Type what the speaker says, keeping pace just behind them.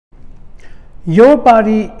Your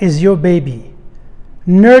body is your baby.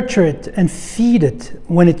 Nurture it and feed it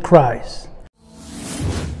when it cries.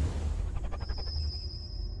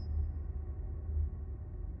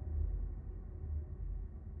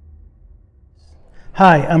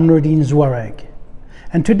 Hi, I'm Nordine Zouareg,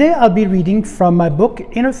 and today I'll be reading from my book,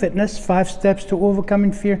 Inner Fitness, 5 Steps to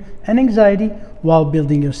Overcoming Fear and Anxiety While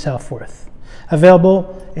Building Your Self-Worth.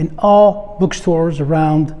 Available in all bookstores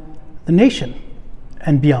around the nation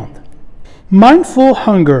and beyond. Mindful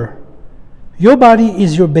hunger. Your body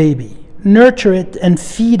is your baby. Nurture it and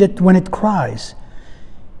feed it when it cries.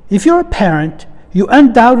 If you're a parent, you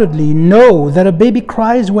undoubtedly know that a baby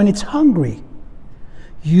cries when it's hungry.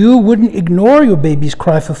 You wouldn't ignore your baby's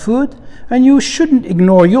cry for food, and you shouldn't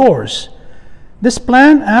ignore yours. This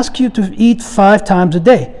plan asks you to eat 5 times a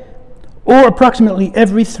day, or approximately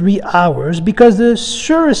every 3 hours, because the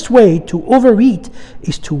surest way to overeat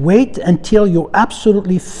is to wait until you're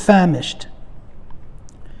absolutely famished.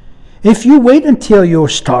 If you wait until you're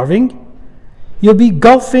starving, you'll be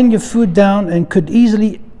gulping your food down and could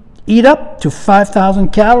easily eat up to 5,000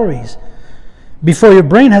 calories before your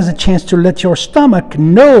brain has a chance to let your stomach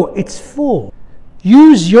know it's full.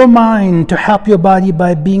 Use your mind to help your body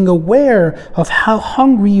by being aware of how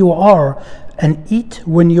hungry you are and eat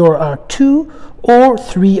when you are 2 or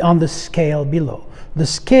 3 on the scale below. The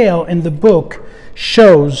scale in the book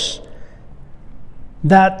shows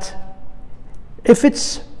that if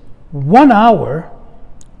it's 1 hour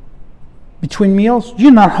between meals, you're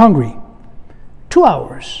not hungry. 2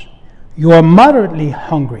 hours, you are moderately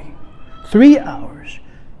hungry. 3 hours,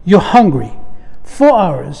 you're hungry. 4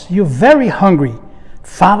 hours, you're very hungry.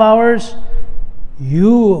 5 hours,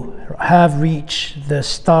 you have reached the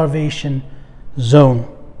starvation zone.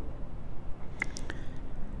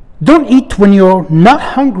 Don't eat when you're not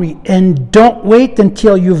hungry, and don't wait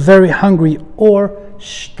until you're very hungry or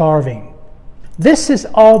starving. This is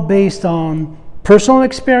all based on personal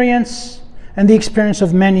experience and the experience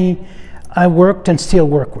of many I worked and still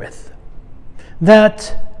work with.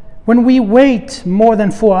 That when we wait more than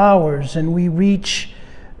 4 hours and we reach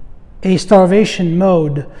a starvation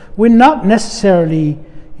mode, we're not necessarily,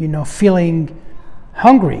 feeling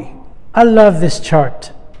hungry. I love this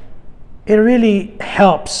chart. It really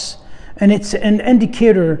helps, and it's an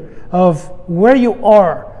indicator of where you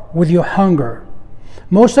are with your hunger.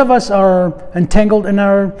 Most of us are entangled in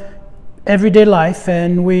our everyday life,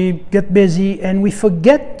 and we get busy and we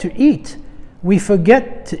forget to eat. We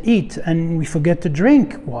forget to eat and we forget to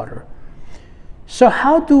drink water. So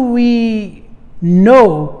how do we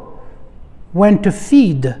know when to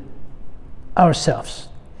feed ourselves?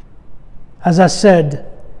 As I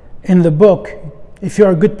said in the book, if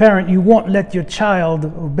you're a good parent, you won't let your child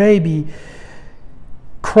or baby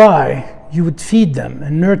cry. You would feed them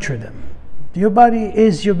and nurture them. Your body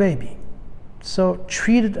is your baby, so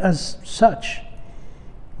treat it as such.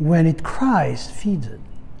 When it cries, feed it.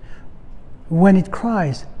 When it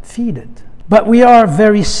cries, feed it. But we are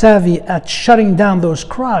very savvy at shutting down those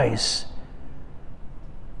cries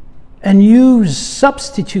and use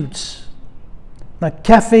substitutes like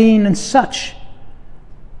caffeine and such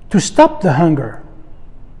to stop the hunger.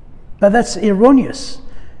 But that's erroneous.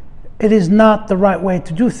 It is not the right way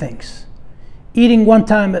to do things. Eating 1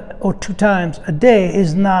 time or 2 times a day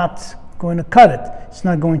is not going to cut it. It's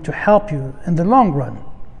not going to help you in the long run.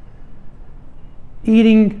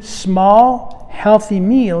 Eating small, healthy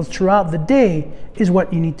meals throughout the day is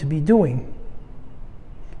what you need to be doing.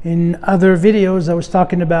 In other videos, I was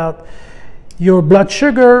talking about your blood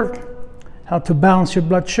sugar, how to balance your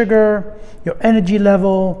blood sugar, your energy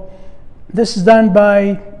level. This is done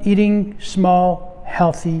by eating small,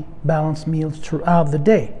 healthy, balanced meals throughout the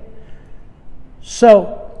day.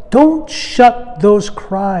 So don't shut those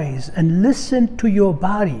cries and listen to your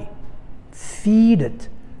body. Feed it,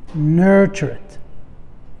 nurture it.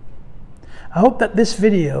 I hope that this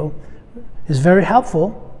video is very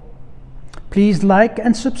helpful. Please like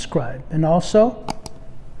and subscribe, and also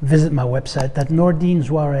visit my website at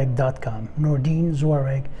nordinezouareg.com,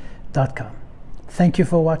 nordinezouareg.com. Thank you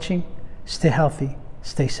for watching. Stay healthy,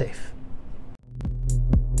 stay safe.